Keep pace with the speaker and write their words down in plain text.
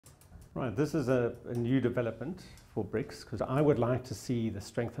Right, this is a new development for BRICS because I would like to see the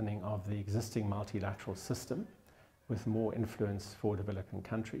strengthening of the existing multilateral system with more influence for developing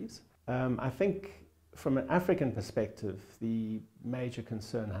countries. I think from an African perspective, the major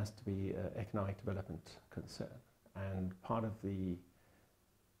concern has to be economic development concern, and part of the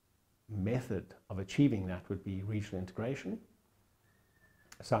method of achieving that would be regional integration.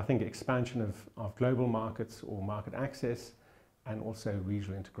 So I think expansion of global markets or market access and also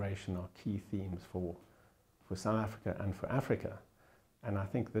regional integration are key themes for South Africa and for Africa. And I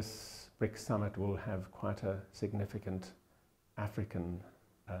think this BRICS summit will have quite a significant African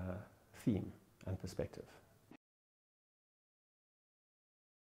theme and perspective.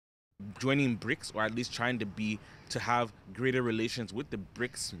 Joining BRICS, or at least trying to have greater relations with the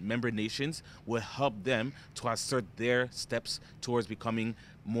BRICS member nations, will help them to assert their steps towards becoming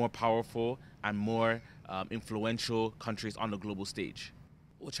more powerful and more influential countries on the global stage.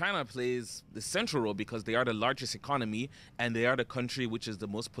 Well, China plays the central role because they are the largest economy and they are the country which is the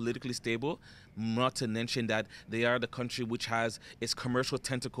most politically stable, not to mention that they are the country which has its commercial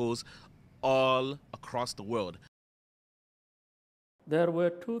tentacles all across the world. There were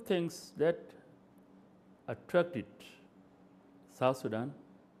two things that attracted South Sudan.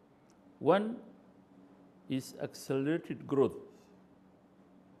 One is accelerated growth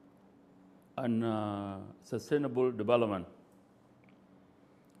and sustainable development.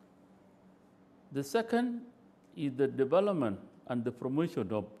 The second is the development and the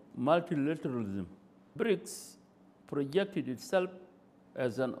promotion of multilateralism. BRICS projected itself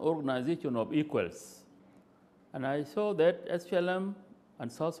as an organization of equals. And I saw that SPLM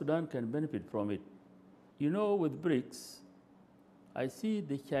and South Sudan can benefit from it. You know, with BRICS, I see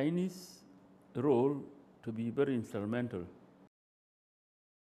the Chinese role to be very instrumental.